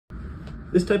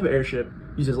This type of airship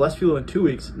uses less fuel in 2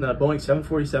 weeks than a Boeing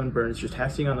 747 burns just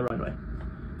taxiing on the runway.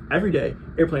 Every day,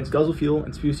 airplanes guzzle fuel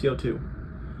and spew CO2.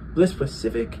 But this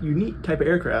specific, unique type of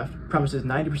aircraft promises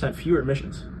 90% fewer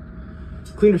emissions.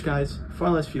 Cleaner skies, far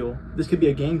less fuel, this could be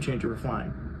a game changer for flying.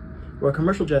 Where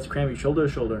commercial jets cram you shoulder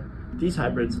to shoulder, these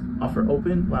hybrids offer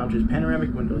open lounges,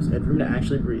 panoramic windows, and room to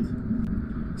actually breathe.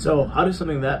 So how does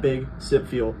something that big sip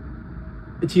fuel?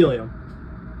 It's helium.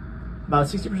 About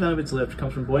 60% of its lift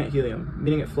comes from buoyant helium,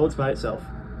 meaning it floats by itself.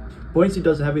 Buoyancy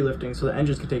does the heavy lifting so the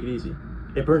engines can take it easy.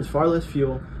 It burns far less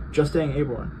fuel just staying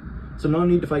airborne, so no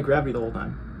need to fight gravity the whole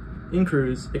time. In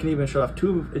cruise, it can even shut off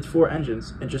 2 of its 4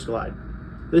 engines and just glide.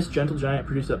 This gentle giant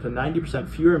produces up to 90%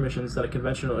 fewer emissions than a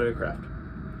conventional aircraft.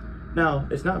 Now,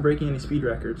 it's not breaking any speed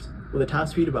records, with a top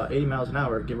speed about 80 miles an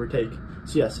hour, give or take,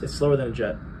 so yes, it's slower than a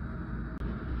jet.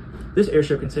 This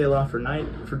airship can sail off for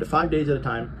 5 days at a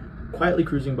time, quietly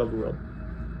cruising above the world.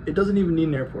 It doesn't even need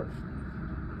an airport.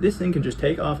 This thing can just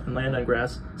take off and land on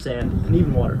grass, sand, and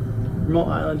even water. Remote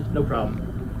island, no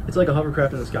problem. It's like a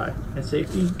hovercraft in the sky. And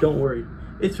safety, don't worry.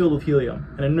 It's filled with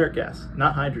helium, an inert gas,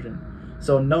 not hydrogen.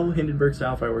 So no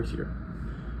Hindenburg-style fireworks here.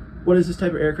 What is this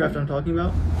type of aircraft I'm talking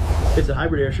about? It's a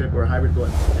hybrid airship or a hybrid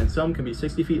blimp, and some can be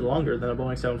 60 feet longer than a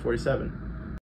Boeing 747.